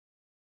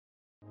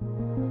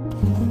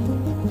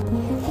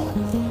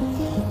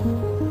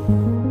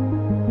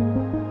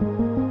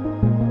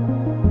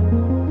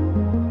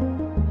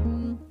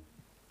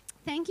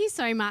Thank you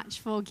so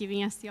much for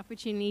giving us the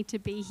opportunity to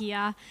be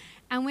here,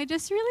 and we're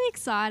just really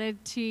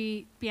excited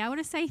to be able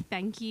to say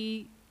thank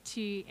you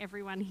to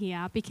everyone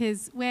here,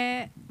 because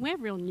we're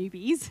real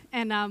newbies,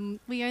 and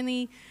we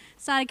only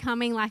started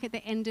coming like at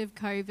the end of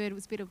COVID. It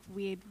was a bit of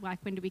weird, like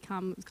when did we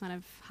come? It was kind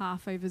of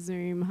half over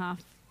Zoom,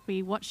 half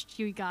we watched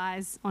you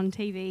guys on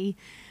TV,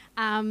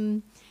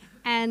 and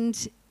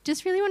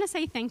just really want to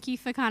say thank you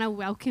for kind of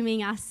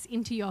welcoming us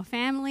into your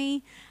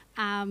family.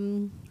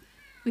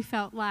 We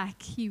felt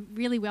like you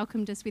really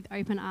welcomed us with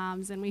open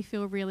arms, and we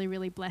feel really,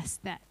 really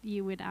blessed that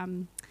you would,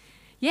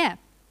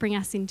 bring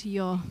us into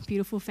your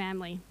beautiful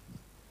family.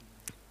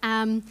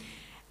 And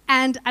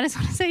I just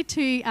want to say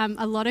too,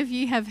 a lot of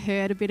you have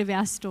heard a bit of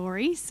our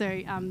story,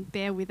 so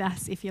bear with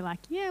us if you're like,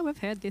 yeah, we've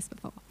heard this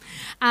before.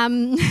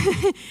 And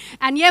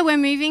yeah, we're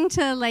moving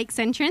to Lakes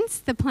Entrance.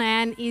 The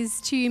plan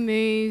is to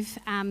move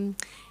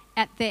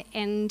at the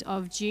end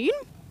of June.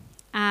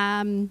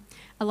 A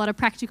lot of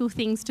practical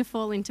things to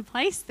fall into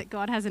place that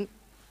God hasn't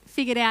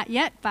figured out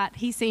yet, but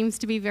he seems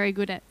to be very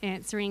good at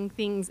answering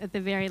things at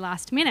the very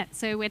last minute.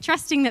 So we're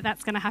trusting that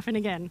that's going to happen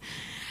again.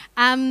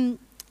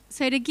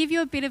 So to give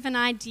you a bit of an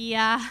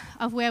idea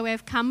of where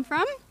we've come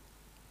from,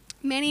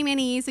 many,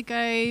 many years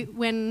ago,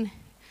 when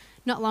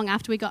not long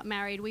after we got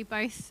married, we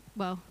both,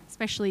 well,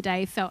 especially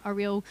Dave, felt a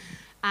real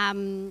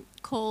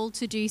call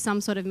to do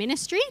some sort of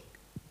ministry.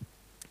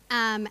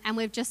 And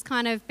we've just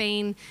kind of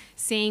been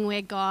seeing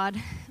where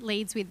God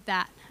leads with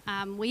that.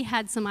 We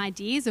had some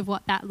ideas of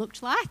what that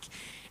looked like,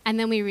 and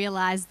then we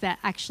realised that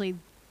actually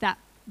that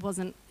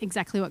wasn't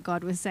exactly what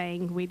God was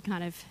saying. We'd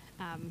kind of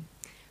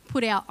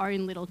put our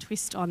own little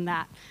twist on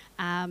that.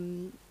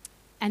 And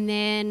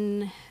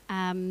then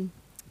I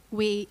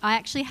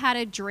actually had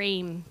a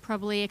dream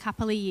probably a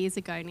couple of years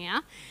ago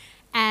now,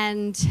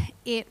 and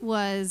it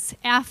was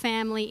our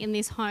family in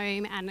this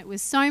home, and it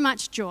was so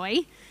much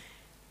joy.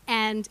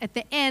 And at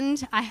the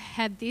end, I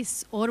had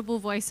this audible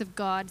voice of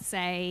God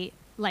say,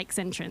 Lakes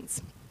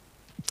Entrance.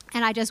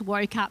 And I just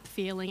woke up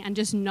feeling and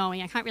just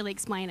knowing, I can't really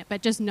explain it,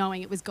 but just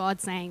knowing it was God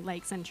saying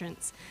Lakes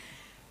Entrance.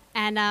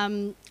 And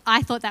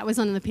I thought that was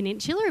on the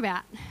peninsula,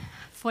 about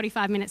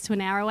 45 minutes to an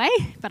hour away,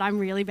 but I'm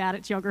really bad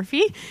at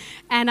geography.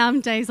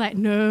 And Dave's like,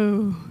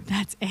 no,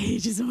 that's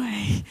ages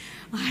away.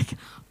 Like,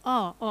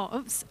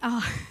 oops.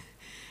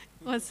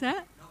 What's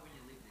that?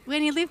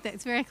 When you live there,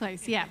 it's very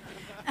close, yeah.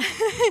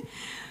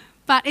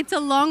 But it's a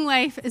long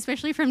way,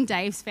 especially from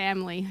Dave's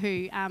family,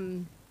 who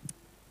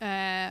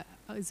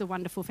is a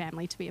wonderful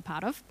family to be a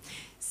part of.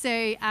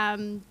 So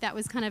that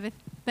was kind of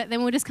but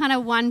then we're just kind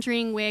of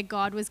wondering where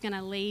God was going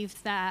to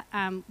leave that,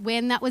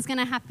 when that was going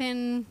to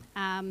happen.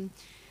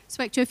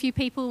 Spoke to a few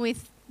people we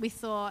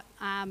thought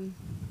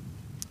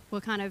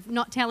were kind of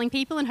not telling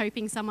people and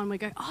hoping someone would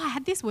go, I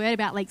had this word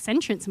about Lakes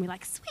Entrance, and we're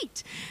like,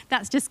 sweet,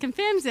 that just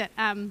confirms it.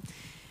 And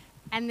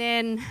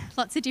then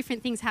lots of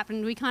different things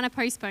happened. We kind of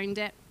postponed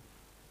it.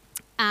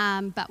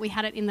 But we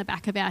had it in the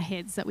back of our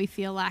heads that we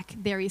feel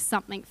like there is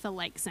something for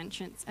Lakes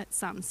Entrance at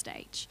some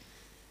stage.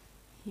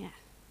 Yeah.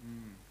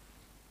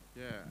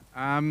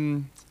 Yeah.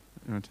 You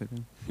want to take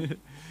that?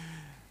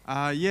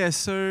 I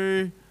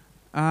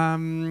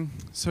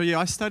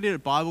studied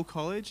at Bible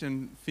College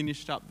and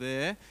finished up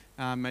there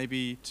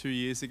maybe 2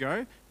 years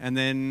ago. And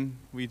then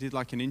we did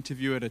like an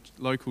interview at a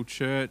local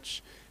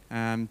church.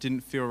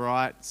 Didn't feel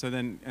right. So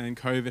then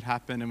COVID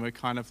happened, and we're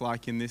kind of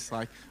like in this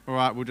like, all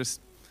right, we'll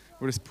just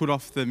put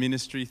off the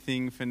ministry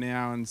thing for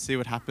now and see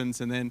what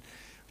happens. And then we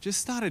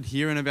just started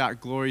hearing about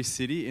Glory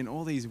City in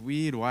all these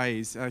weird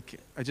ways. Like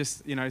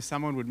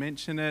someone would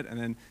mention it, and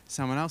then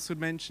someone else would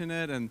mention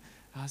it, and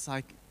I was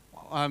like,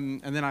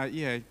 and then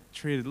I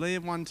treated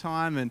Liam one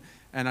time, and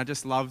I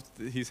just loved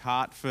his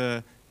heart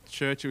for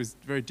church. It was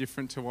very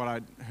different to what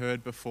I'd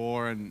heard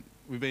before, and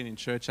we've been in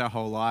church our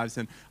whole lives.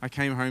 And I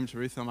came home to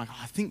Ruth, and I'm like,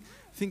 I think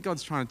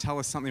God's trying to tell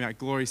us something about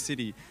Glory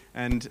City.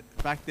 And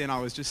back then I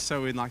was just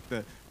so in like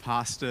the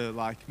pastor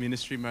like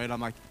ministry mode. I'm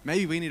like,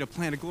 maybe we need to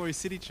plant a Glory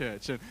City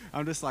church, and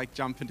I'm just like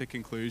jumping to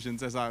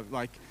conclusions as I'm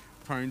like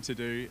prone to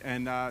do.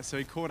 And so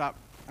we caught up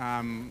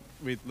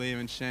with Liam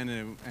and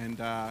Shannon, and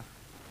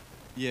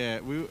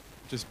we were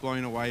just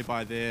blown away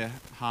by their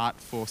heart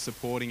for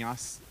supporting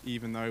us,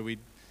 even though we'd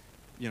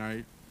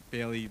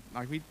barely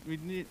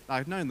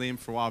I'd known Liam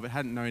for a while but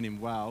hadn't known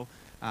him well.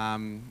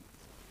 And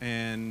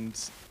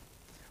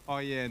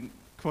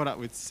caught up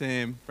with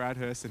Sam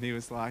Bradhurst, and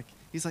he's like,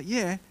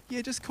 yeah,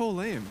 just call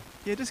Liam.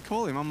 Yeah, just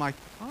call him. I'm like,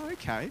 oh,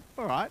 okay,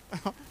 all right,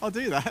 I'll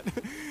do that.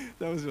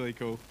 That was really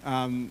cool.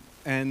 Liam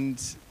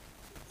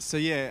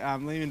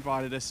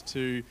invited us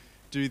to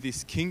do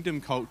this kingdom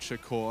culture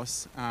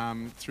course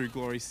through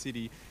Glory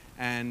City,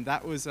 and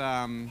that was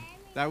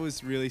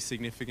really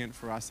significant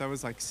for us. That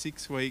was like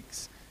 6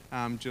 weeks.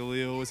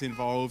 Jaleel was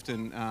involved,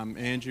 and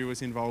Andrew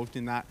was involved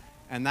in that.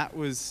 And that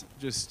was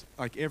just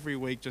like every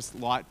week, just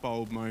light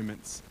bulb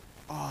moments.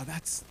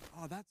 That's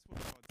what God's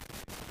doing.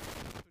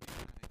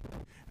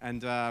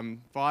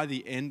 And by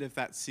the end of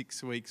that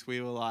 6 weeks,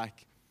 we were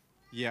like,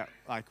 yeah,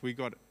 like we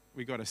got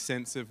a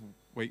sense of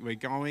we're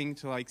going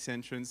to Lakes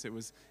Entrance.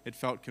 It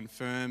felt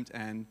confirmed,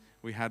 and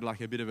we had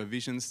like a bit of a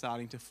vision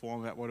starting to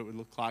form about what it would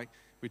look like,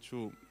 which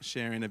we'll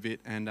share in a bit.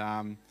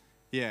 And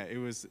yeah, it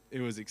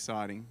was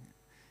exciting.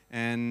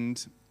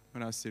 And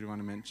what else did I want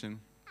to mention?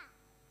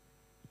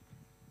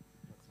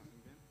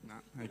 No,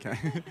 okay.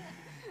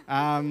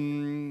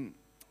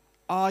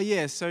 Oh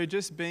yeah, so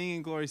just being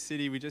in Glory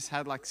City, we just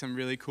had like some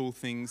really cool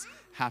things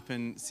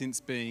happen since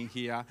being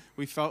here.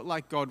 We felt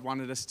like God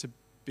wanted us to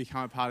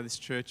become a part of this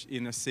church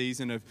in a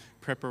season of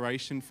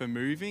preparation for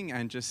moving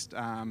and just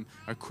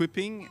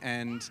equipping.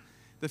 And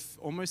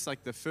almost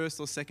like the first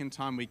or second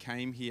time we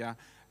came here,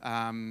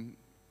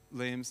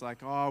 Liam's like,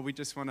 oh, we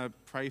just want to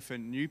pray for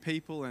new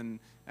people and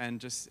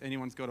just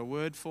anyone's got a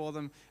word for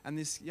them. And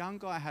this young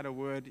guy had a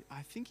word.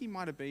 I think he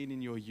might have been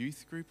in your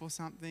youth group or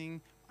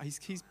something.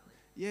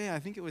 Yeah, I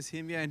think it was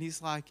him. Yeah, and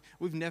he's like,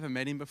 we've never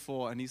met him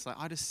before. And he's like,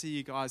 I just see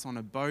you guys on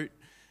a boat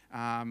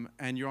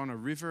and you're on a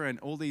river and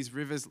all these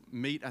rivers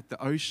meet at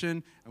the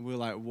ocean. And we're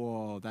like,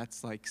 whoa,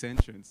 that's like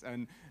Centrance.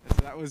 And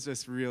so that was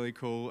just really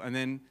cool. And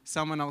then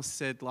someone else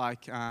said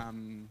like,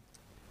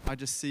 I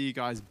just see you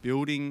guys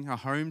building a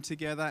home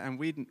together. And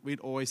we'd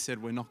always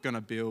said, we're not going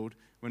to build.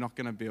 We're not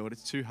going to build.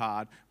 It's too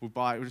hard. We'll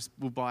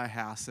buy a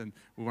house and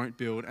we won't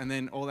build. And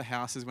then all the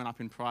houses went up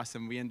in price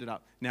and we ended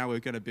up, now we're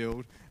going to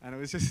build. And it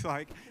was just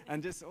like,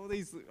 and just all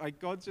these, like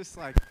God's just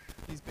like,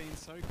 he's been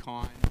so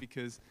kind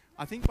because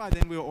I think by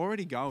then we were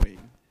already going.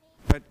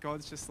 But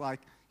God's just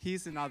like,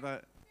 here's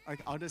another, like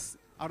I'll just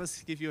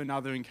give you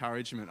another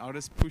encouragement. I'll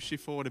just push you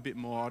forward a bit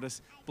more. I'll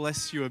just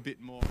bless you a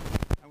bit more.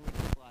 And we're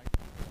just like,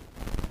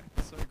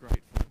 so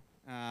grateful.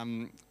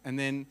 And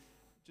then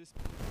just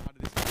being part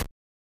of this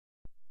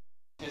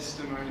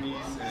testimonies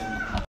and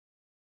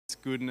God's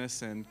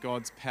goodness and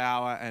God's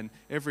power, and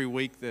every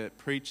week the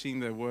preaching,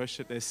 the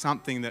worship, there's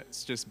something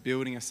that's just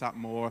building us up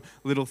more,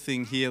 little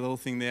thing here, little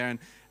thing there, and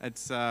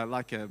it's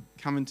like a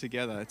coming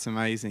together. It's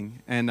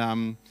amazing.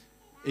 And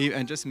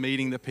just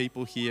meeting the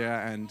people here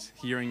and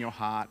hearing your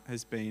heart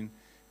has been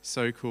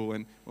so cool.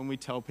 And when we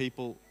tell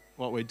people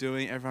what we're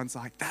doing, everyone's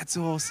like, that's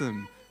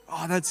awesome.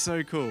 Oh, that's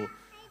so cool.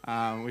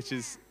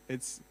 It's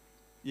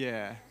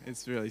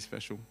really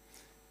special.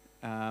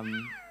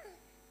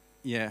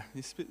 Yeah,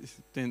 it's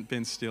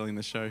been stealing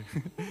the show.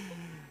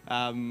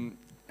 And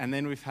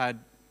then we've had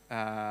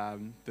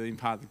being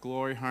part of the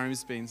Glory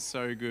Home's been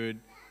so good.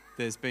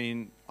 There's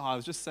been, I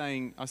was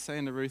saying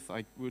to Ruth,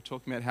 like we were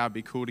talking about how it'd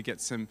be cool to get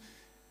some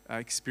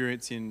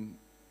experience in,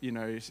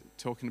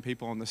 talking to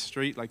people on the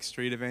street, like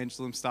street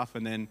evangelism stuff.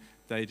 And then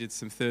they did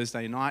some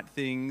Thursday night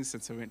things,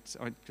 and so I went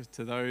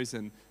to those.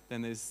 And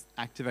then there's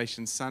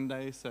Activation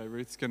Sunday, so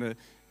Ruth's going to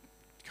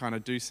kind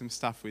of do some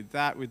stuff with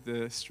that, with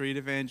the street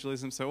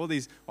evangelism. So all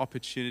these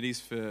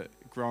opportunities for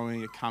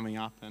growing are coming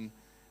up, and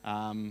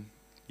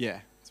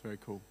it's very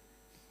cool.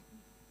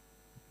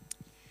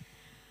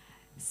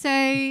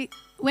 So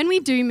when we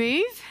do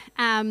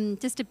move,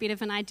 just a bit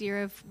of an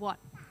idea of what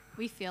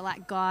we feel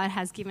like God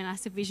has given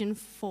us a vision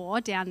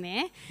for down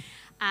there.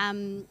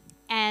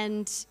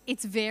 And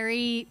it's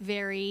very,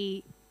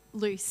 very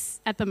loose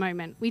at the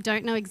moment. We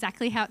don't know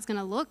exactly how it's going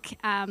to look,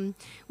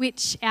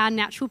 which our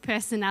natural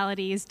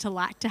personality is to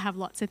like to have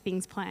lots of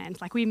things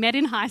planned. Like we met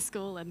in high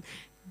school and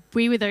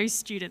we were those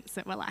students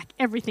that were like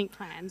everything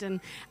planned, and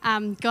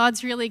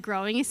God's really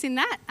growing us in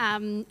that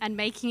and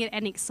making it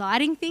an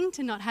exciting thing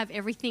to not have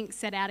everything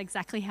set out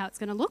exactly how it's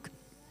going to look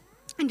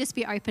and just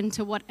be open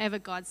to whatever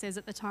God says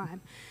at the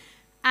time.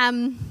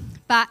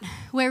 But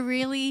we're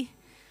really,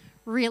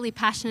 really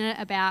passionate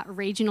about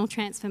regional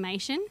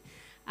transformation,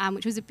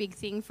 which was a big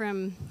thing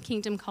from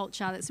Kingdom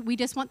Culture. We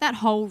just want that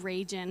whole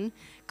region.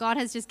 God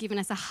has just given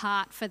us a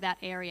heart for that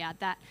area.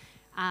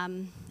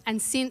 And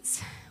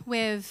since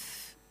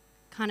we've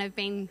kind of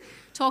been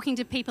talking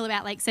to people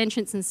about Lakes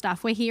Entrance and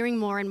stuff, we're hearing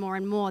more and more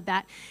and more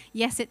that,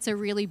 yes, it's a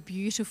really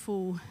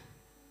beautiful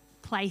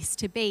place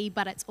to be,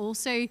 but it's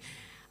also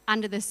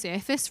under the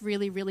surface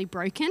really, really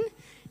broken.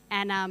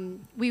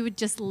 And we would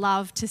just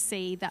love to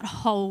see that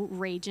whole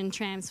region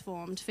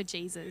transformed for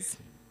Jesus.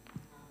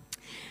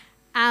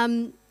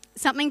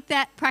 Something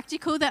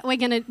practical that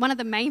one of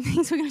the main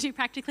things we're going to do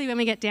practically when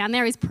we get down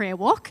there is prayer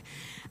walk,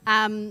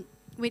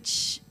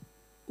 which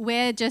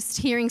we're just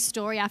hearing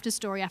story after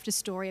story after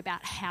story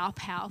about how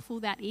powerful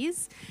that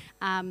is.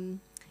 And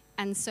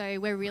so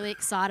we're really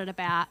excited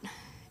about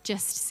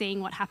just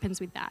seeing what happens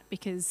with that,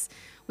 because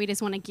we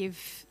just want to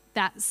give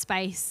that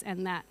space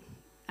and that,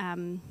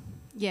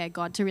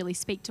 God to really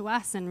speak to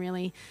us and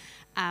really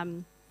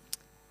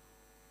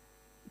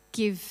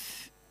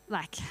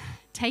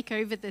take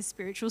over the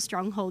spiritual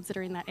strongholds that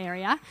are in that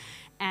area.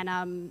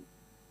 And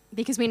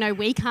because we know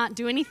we can't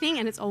do anything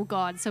and it's all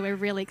God. So we're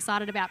really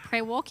excited about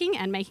prayer walking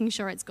and making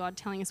sure it's God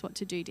telling us what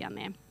to do down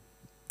there.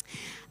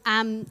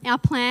 Our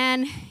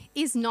plan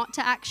is not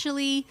to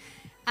actually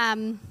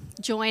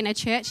join a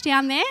church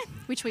down there,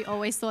 which we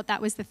always thought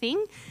that was the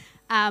thing.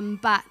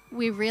 But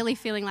we're really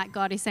feeling like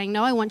God is saying,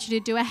 no, I want you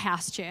to do a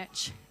house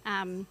church.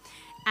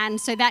 And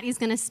so that is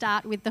going to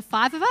start with the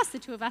 5 of us, the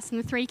 2 of us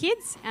and the 3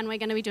 kids. And we're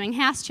going to be doing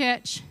house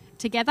church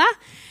together.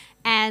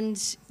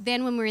 And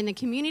then when we're in the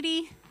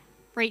community,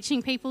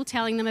 reaching people,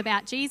 telling them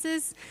about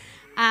Jesus,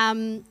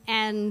 and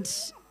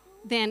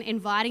then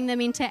inviting them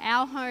into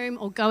our home,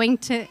 or going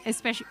to,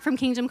 especially from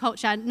Kingdom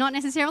Culture, not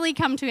necessarily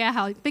come to our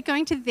home, but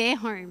going to their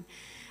home.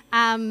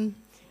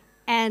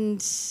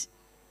 And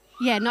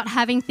yeah, not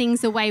having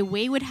things the way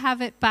we would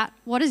have it, but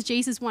what does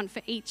Jesus want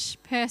for each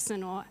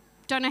person? Or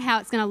don't know how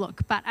it's going to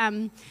look, but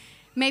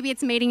maybe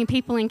it's meeting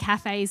people in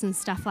cafes and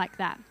stuff like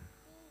that.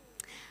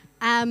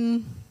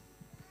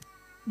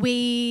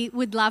 We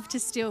would love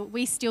to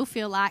we still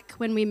feel like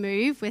when we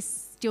move,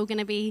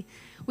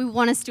 we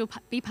want to still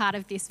be part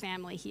of this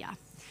family here.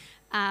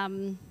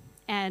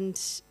 And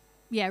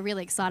yeah,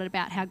 really excited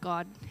about how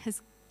God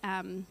has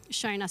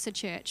shown us a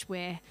church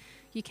where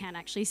you can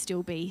actually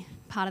still be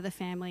part of the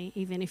family,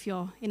 even if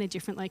you're in a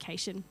different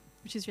location,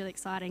 which is really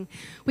exciting.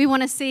 We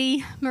want to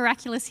see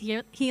miraculous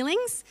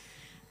healings.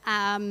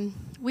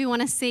 We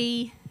want to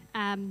see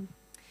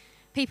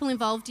people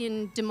involved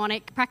in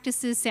demonic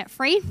practices set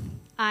free.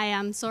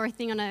 I saw a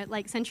thing on a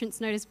Lakes Entrance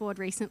notice board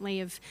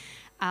recently of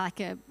like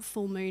a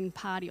full moon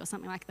party or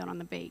something like that on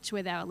the beach,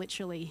 where they were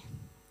literally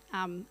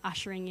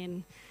ushering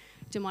in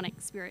demonic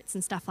spirits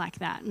and stuff like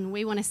that. And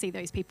we want to see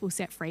those people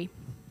set free.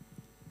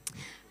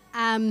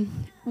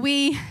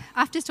 We,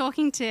 after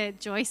talking to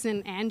Joyce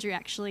and Andrew,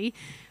 actually,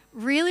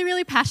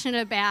 really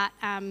passionate about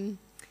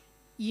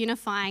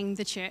unifying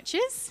the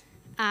churches,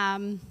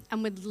 and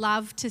would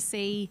love to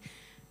see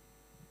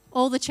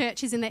all the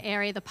churches in the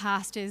area, the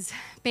pastors,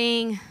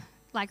 being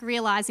like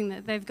realising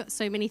that they've got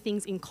so many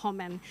things in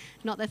common,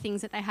 not the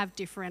things that they have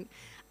different.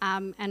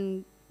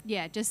 And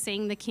yeah, just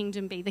seeing the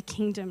kingdom be the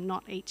kingdom,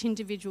 not each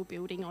individual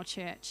building or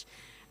church.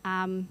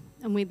 And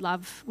we'd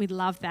love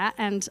that.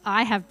 And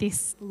I have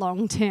this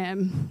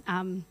long-term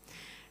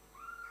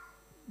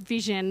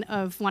vision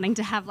of wanting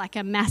to have like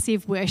a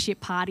massive worship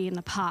party in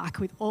the park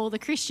with all the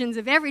Christians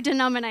of every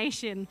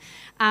denomination.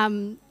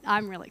 I'm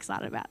really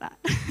excited about that.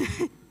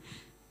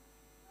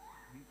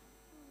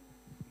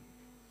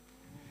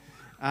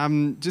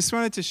 Just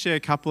wanted to share a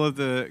couple of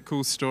the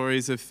cool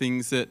stories of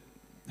things that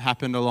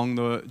happened along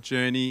the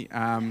journey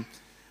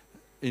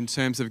in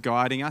terms of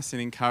guiding us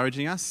and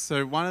encouraging us.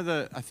 So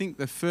I think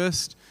the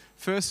first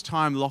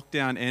time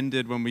lockdown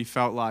ended, when we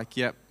felt like,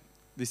 yep,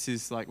 this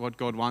is like what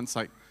God wants.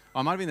 Like,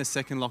 I might have been the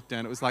second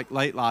lockdown. It was like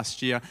late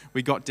last year.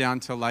 We got down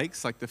to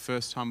Lakes like the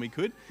first time we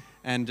could,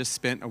 and just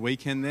spent a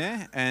weekend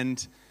there.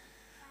 And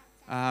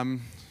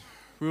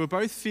we were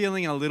both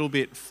feeling a little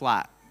bit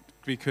flat,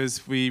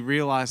 because we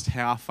realised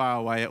how far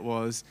away it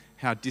was,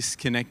 how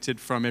disconnected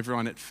from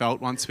everyone it felt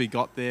once we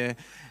got there.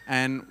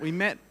 And we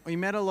met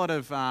a lot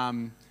of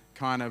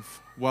kind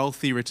of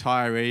wealthy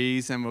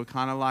retirees, and we're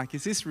kind of like,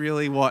 is this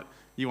really what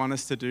you want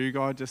us to do,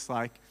 God? Just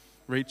like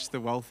reach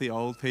the wealthy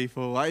old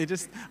people? Like,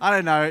 I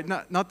don't know,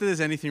 not that there's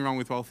anything wrong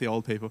with wealthy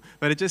old people,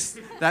 but it just,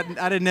 that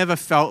had never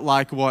felt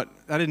like what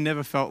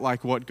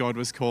God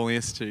was calling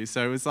us to.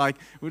 So it was like,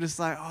 we're just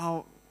like,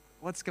 oh,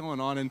 what's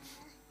going on? And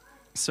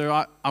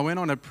so I went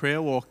on a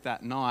prayer walk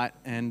that night,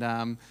 and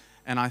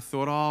I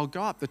thought, oh, I'll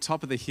go up the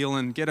top of the hill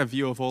and get a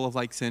view of all of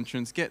Lakes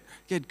Entrance, get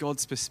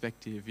God's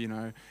perspective, you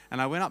know. And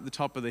I went up the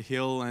top of the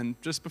hill,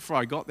 and just before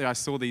I got there, I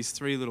saw these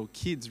 3 little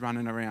kids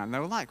running around. They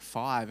were like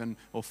 5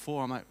 or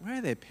 4. I'm like, where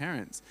are their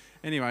parents?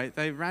 Anyway,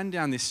 they ran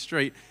down this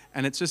street,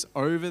 and it's just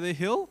over the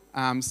hill,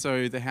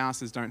 so the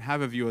houses don't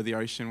have a view of the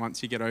ocean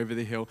once you get over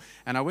the hill.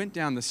 And I went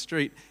down the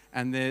street,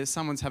 and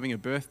someone's having a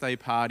birthday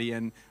party,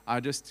 and I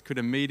just could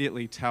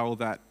immediately tell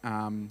that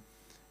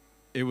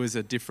it was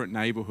a different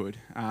neighbourhood.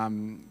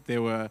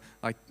 There were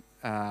like,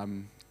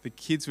 the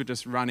kids were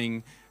just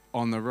running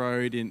on the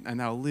road, and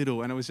they were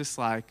little, and it was just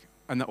like,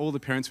 and all the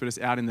parents were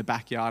just out in the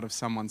backyard of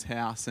someone's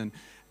house, and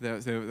they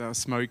were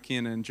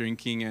smoking and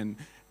drinking,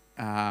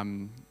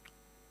 and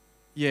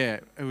yeah,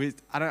 it was,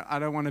 I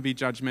don't want to be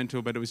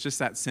judgmental, but it was just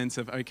that sense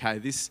of, okay,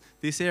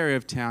 this area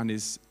of town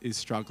is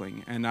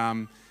struggling. And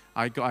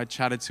I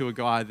chatted to a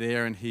guy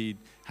there, and he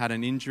had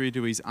an injury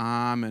to his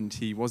arm, and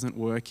he wasn't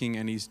working,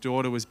 and his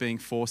daughter was being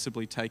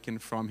forcibly taken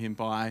from him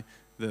by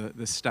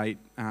the state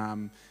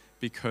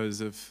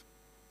because of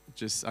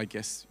just, I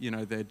guess, you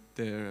know,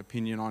 their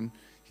opinion on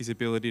his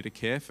ability to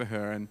care for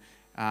her.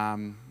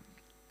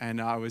 And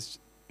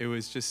it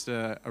was just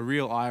a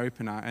real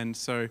eye-opener. And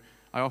so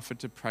I offered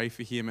to pray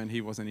for him, and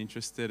he wasn't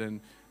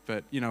interested.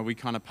 But you know, we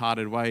kind of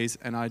parted ways,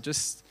 and I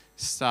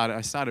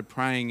started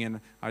praying, and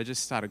I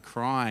just started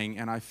crying,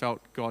 and I felt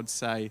God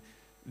say,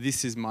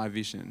 this is my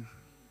vision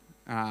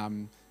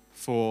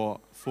for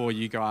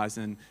you guys,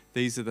 and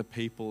these are the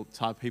type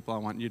of people I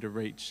want you to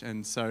reach.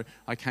 And so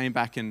I came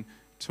back and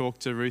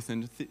talked to Ruth,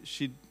 and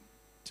she'd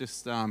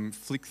just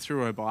flicked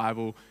through her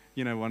Bible,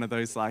 you know, one of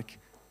those like,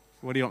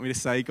 what do you want me to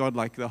say, God?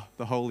 Like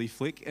the holy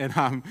flick, and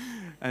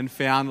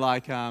found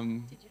like digital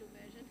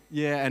version.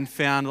 Yeah, and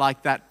found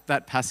like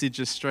that passage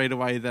just straight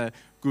away, the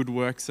good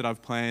works that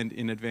I've planned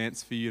in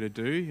advance for you to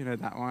do, you know,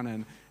 that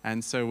one.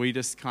 And so we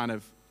just kind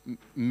of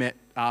met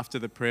after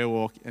the prayer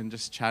walk and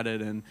just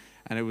chatted, and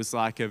it was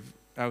like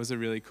that was a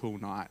really cool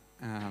night.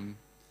 And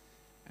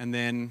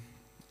then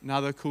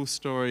another cool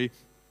story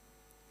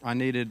I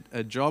needed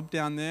a job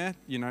down there,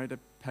 to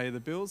pay the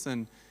bills,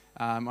 and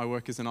I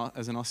work as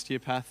an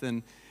osteopath,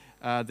 and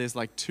there's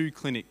like 2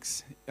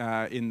 clinics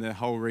in the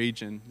whole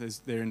region.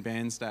 They're in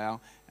Bairnsdale,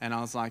 and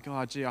I was like,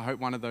 oh gee, I hope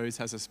one of those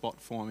has a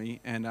spot for me.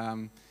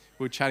 And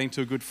we were chatting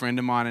to a good friend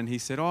of mine, and he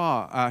said,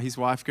 his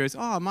wife goes,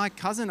 my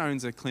cousin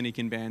owns a clinic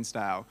in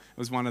Bairnsdale. It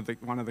was one of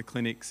the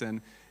clinics,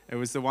 and it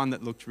was the one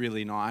that looked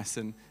really nice,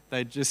 and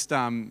they just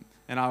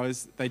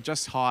they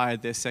just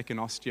hired their second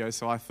osteo,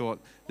 so I thought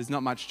there's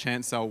not much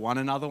chance they'll want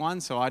another one,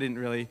 so I didn't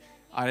really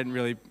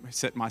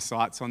set my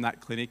sights on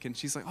that clinic. And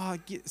she's like,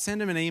 send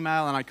him an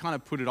email, and I kind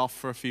of put it off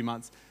for a few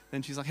months.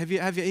 Then she's like, have you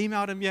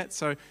emailed him yet?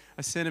 So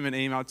I sent him an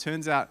email.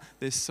 Turns out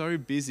they're so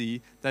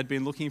busy, they'd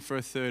been looking for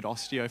a third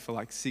osteo for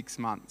like 6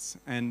 months,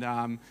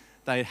 and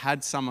they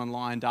had someone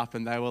lined up,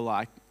 and they were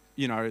like,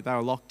 they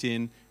were locked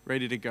in,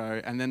 ready to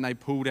go, and then they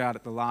pulled out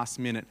at the last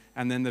minute.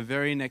 And then the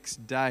very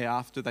next day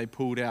after they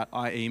pulled out,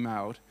 I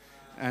emailed.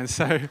 And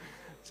so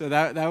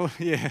that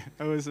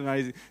it was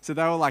amazing. So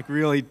they were like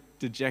really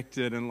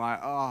dejected and like,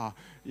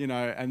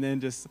 and then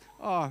just,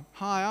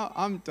 hi,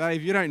 I'm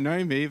Dave. You don't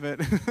know me,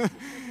 but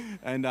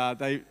and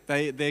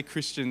they're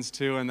Christians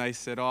too, and they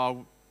said,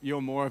 you're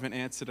more of an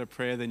answer to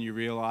prayer than you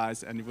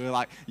realize. And we're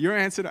like, you're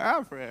an answer to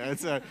our prayer. And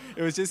so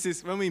it was just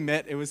this, when we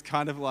met, it was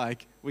kind of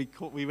like,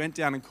 we went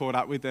down and caught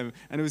up with them,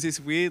 and it was this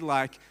weird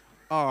like,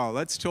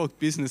 let's talk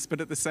business, but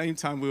at the same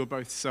time we were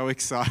both so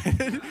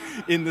excited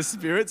in the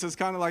spirit. So it's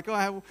kind of like,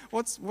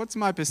 what's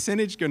my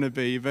percentage going to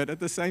be? But at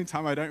the same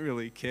time, I don't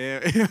really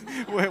care.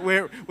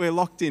 we're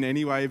locked in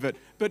anyway. But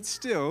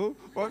still,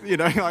 like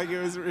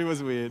it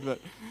was weird. But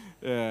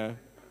yeah,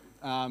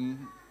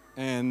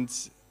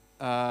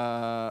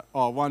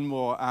 one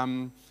more.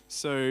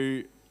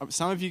 So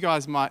some of you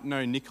guys might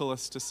know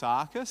Nicholas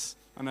Tasakis.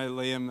 I know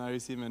Liam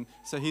knows him, and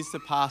so he's the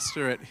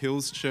pastor at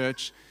Hills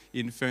Church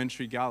in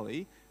Ferntree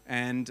Gully.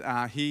 And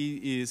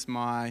he is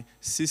my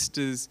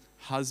sister's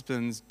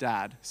husband's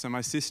dad. So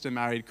my sister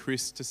married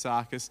Chris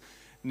Tasakis,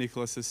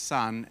 Nicholas's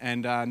son.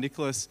 And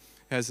Nicholas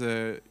has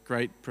a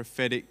great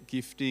prophetic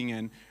gifting,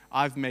 and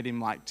I've met him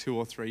like 2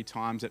 or 3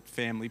 times at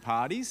family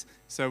parties.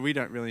 So we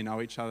don't really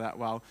know each other that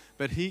well.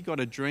 But he got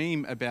a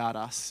dream about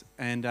us,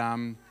 and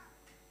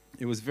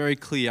it was very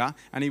clear,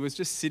 and he was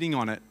just sitting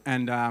on it.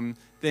 And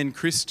then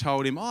Chris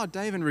told him,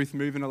 Dave and Ruth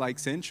moving to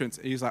Lakes Entrance.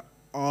 He was like,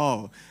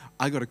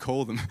 I got to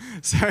call them.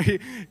 So he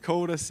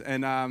called us,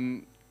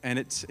 and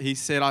he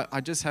said,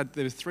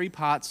 there were 3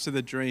 parts to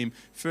the dream.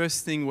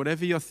 First thing,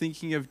 whatever you're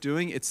thinking of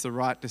doing, it's the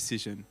right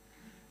decision.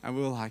 And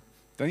we were like,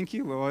 thank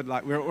you, Lord.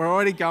 Like we're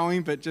already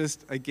going, but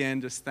just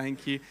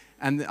thank you.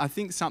 And I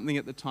think something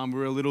at the time we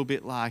were a little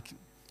bit like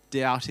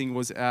doubting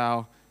was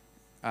our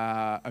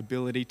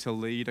ability to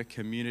lead a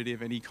community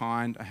of any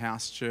kind, a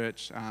house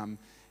church.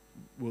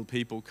 Will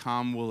people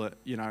come? Will it,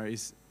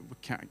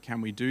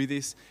 can we do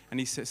this? And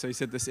he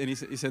said this, and he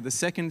said the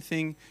second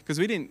thing, because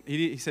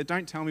he said,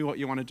 don't tell me what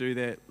you want to do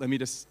there. Let me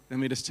just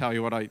tell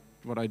you what I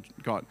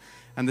got.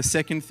 And the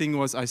second thing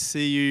was, I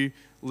see you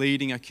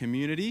leading a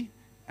community,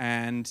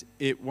 and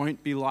it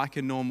won't be like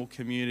a normal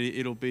community.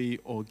 It'll be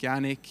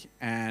organic,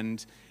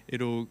 and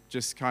it'll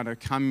just kind of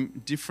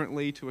come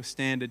differently to a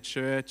standard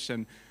church.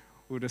 And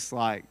we're just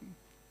like,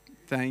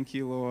 thank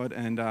you, Lord.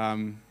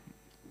 And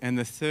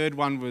the third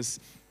one was,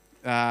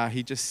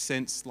 he just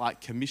sensed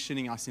like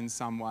commissioning us in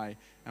some way,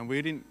 and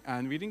we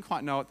didn't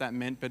quite know what that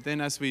meant. But then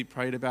as we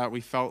prayed about it,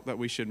 we felt that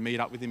we should meet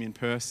up with him in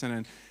person,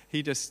 and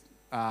he just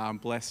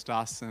blessed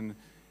us and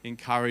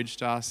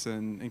encouraged us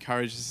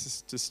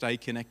to stay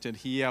connected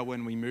here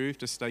when we move,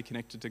 to stay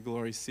connected to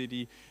Glory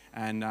City,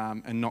 and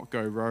not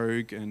go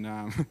rogue. And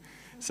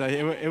so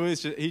it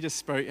was just, he just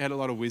spoke, had a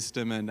lot of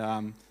wisdom,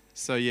 and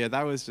so yeah,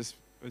 that was just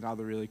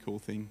another really cool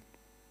thing.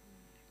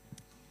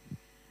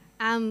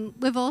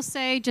 We've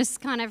also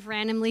just kind of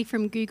randomly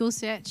from Google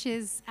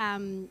searches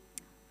kind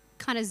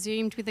of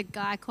zoomed with a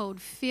guy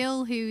called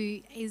Phil,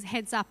 who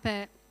heads up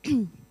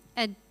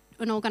an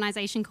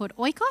organisation called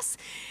Oikos,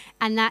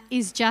 and that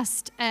is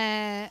just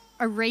a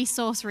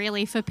resource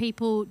really for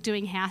people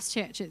doing house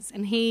churches.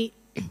 And he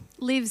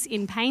lives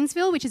in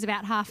Paynesville, which is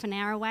about half an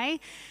hour away,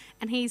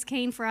 and he's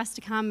keen for us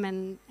to come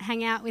and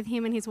hang out with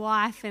him and his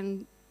wife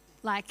and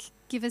like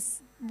give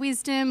us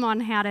wisdom on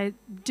how to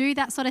do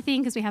that sort of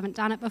thing, because we haven't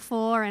done it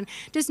before. And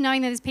just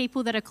knowing that there's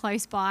people that are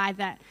close by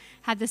that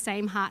have the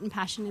same heart and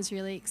passion is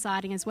really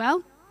exciting as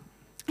well.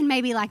 And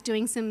maybe like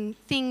doing some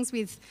things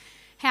with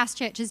house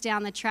churches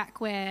down the track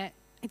where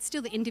it's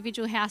still the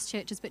individual house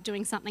churches, but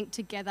doing something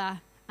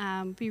together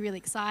be really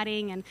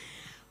exciting. And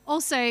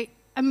also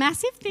a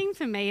massive thing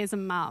for me as a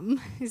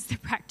mum is the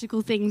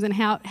practical things and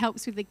how it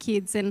helps with the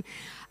kids. And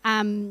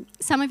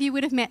some of you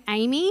would have met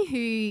Amy, who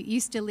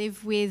used to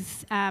live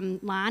with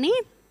Lani,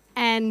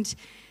 and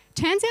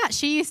turns out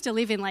she used to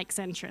live in Lakes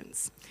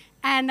Entrance.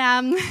 And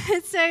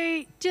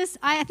so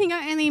I think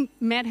I only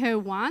met her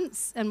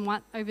once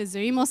over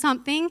Zoom or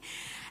something.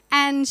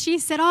 And she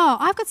said,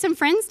 I've got some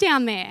friends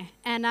down there,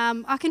 and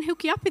I can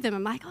hook you up with them.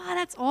 I'm like,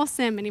 that's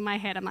awesome. And in my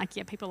head, I'm like,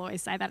 yeah, people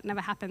always say that. It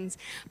never happens.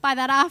 By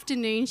that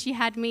afternoon, she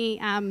had me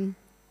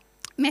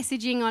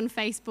messaging on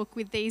Facebook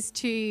with these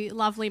two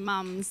lovely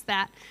mums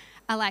that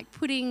are like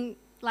putting,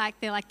 like,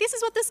 they're like, this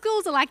is what the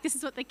schools are like, this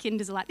is what the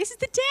kinders are like, this is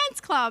the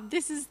dance club,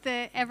 this is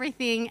the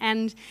everything.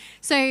 And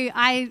so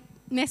I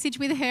message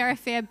with her a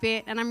fair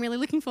bit, and I'm really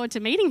looking forward to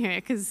meeting her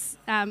because,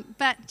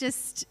 but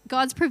just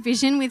God's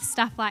provision with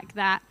stuff like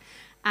that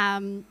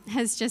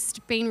has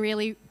just been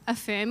really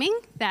affirming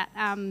that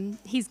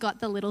He's got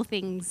the little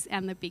things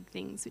and the big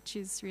things, which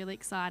is really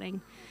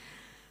exciting.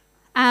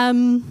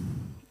 And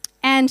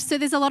so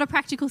there's a lot of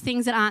practical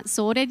things that aren't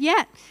sorted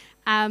yet,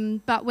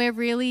 but we're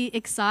really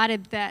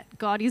excited that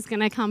God is going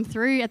to come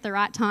through at the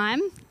right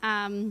time.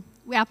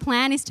 Our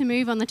plan is to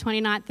move on the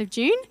 29th of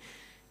June.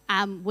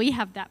 We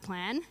have that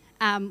plan.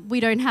 We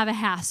don't have a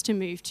house to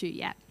move to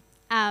yet.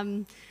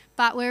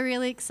 But we're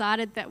really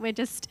excited that we're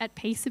just at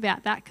peace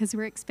about that because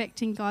we're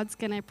expecting God's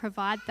going to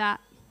provide that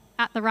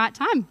at the right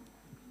time.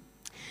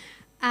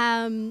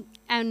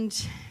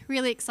 And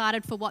really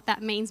excited for what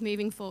that means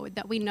moving forward,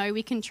 that we know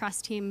we can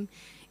trust Him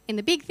in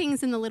the big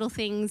things and the little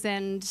things,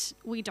 and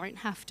we don't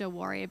have to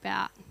worry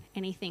about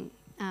anything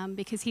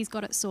because He's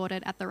got it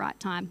sorted at the right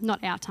time,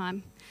 not our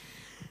time.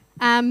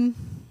 And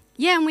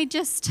we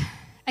just...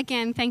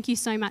 Again, thank you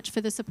so much for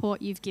the support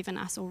you've given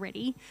us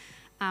already.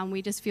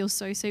 We just feel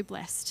so, so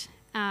blessed.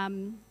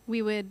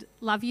 We would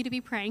love you to be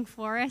praying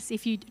for us.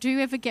 If you do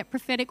ever get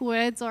prophetic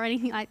words or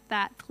anything like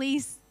that,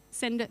 please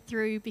send it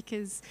through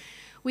because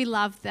we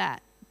love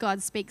that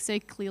God speaks so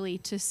clearly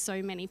to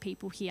so many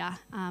people here.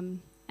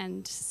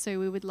 And so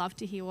we would love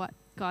to hear what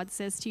God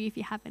says to you if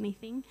you have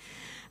anything.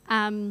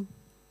 And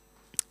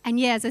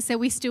yeah, as I said,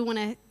 we still want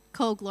to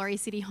call Glory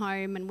City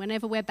home, and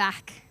whenever we're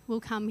back, we'll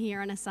come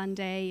here on a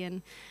Sunday,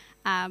 and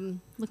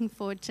looking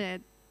forward to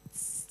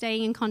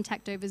staying in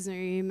contact over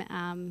Zoom.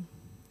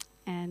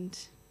 And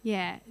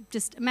yeah,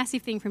 just a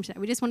massive thing from today.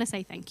 We just want to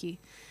say thank you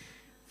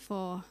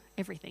for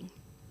everything.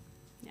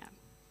 Yeah.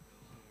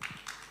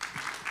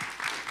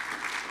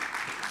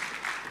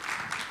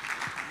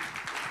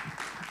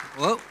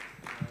 Well,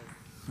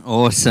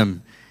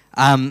 awesome.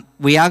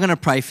 We are going to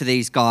pray for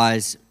these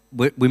guys.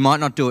 We might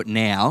not do it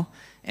now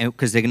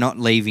because they're not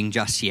leaving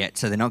just yet,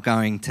 so they're not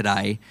going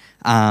today.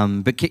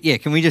 But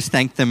can we just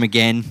thank them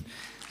again?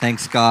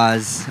 Thanks,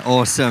 guys.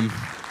 Awesome.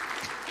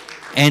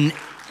 And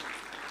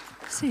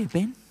see you,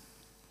 Ben.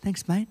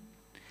 Thanks, mate.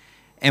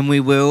 And we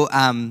will.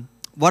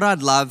 What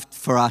I'd love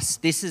for us.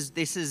 This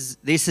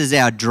is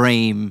our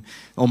dream,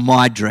 or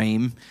my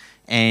dream,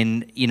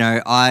 and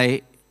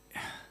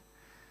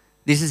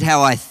this is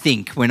how I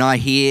think when I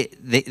hear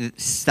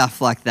stuff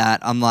like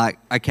that. I'm like,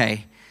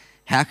 okay,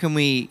 how can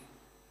we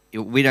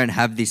don't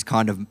have this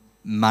kind of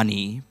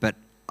money, but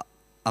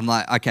I'm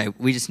like, okay,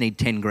 we just need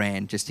 10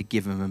 grand just to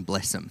give them and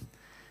bless them,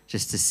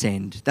 just to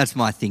send. That's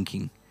my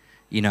thinking,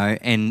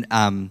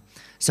 And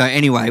so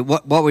anyway,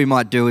 what we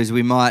might do is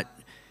we might,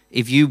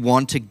 if you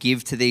want to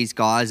give to these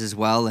guys as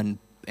well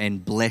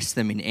and bless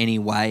them in any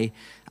way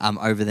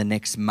over the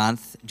next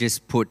month,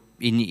 just put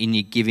in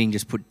your giving,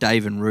 just put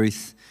Dave and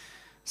Ruth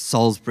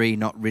Salisbury,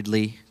 not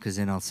Ridley, because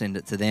then I'll send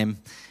it to them.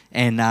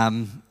 And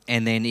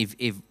then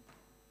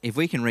if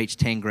we can reach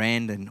 10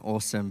 grand, then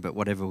awesome, but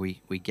whatever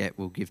we get,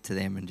 we'll give to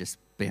them and just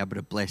be able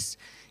to bless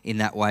in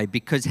that way.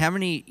 Because how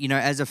many,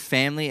 as a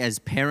family, as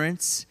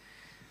parents,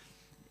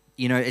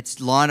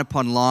 it's line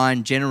upon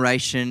line,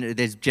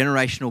 there's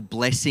generational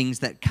blessings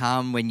that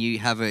come when you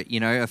have a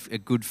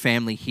good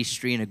family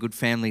history and a good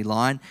family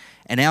line.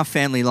 And our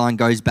family line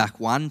goes back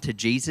to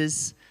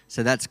Jesus,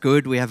 so that's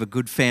good. We have a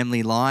good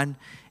family line.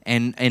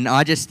 And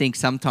I just think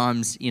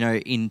sometimes,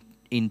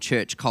 in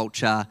church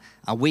culture,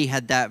 we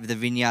had that. The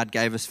Vineyard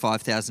gave us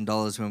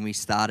 $5,000 when we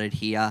started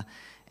here,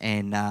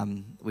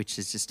 and which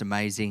is just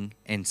amazing.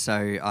 And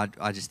so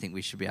I just think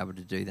we should be able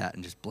to do that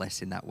and just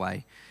bless in that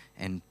way,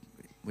 and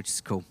which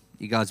is cool.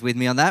 You guys with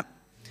me on that?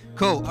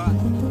 Cool. All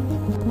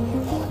right.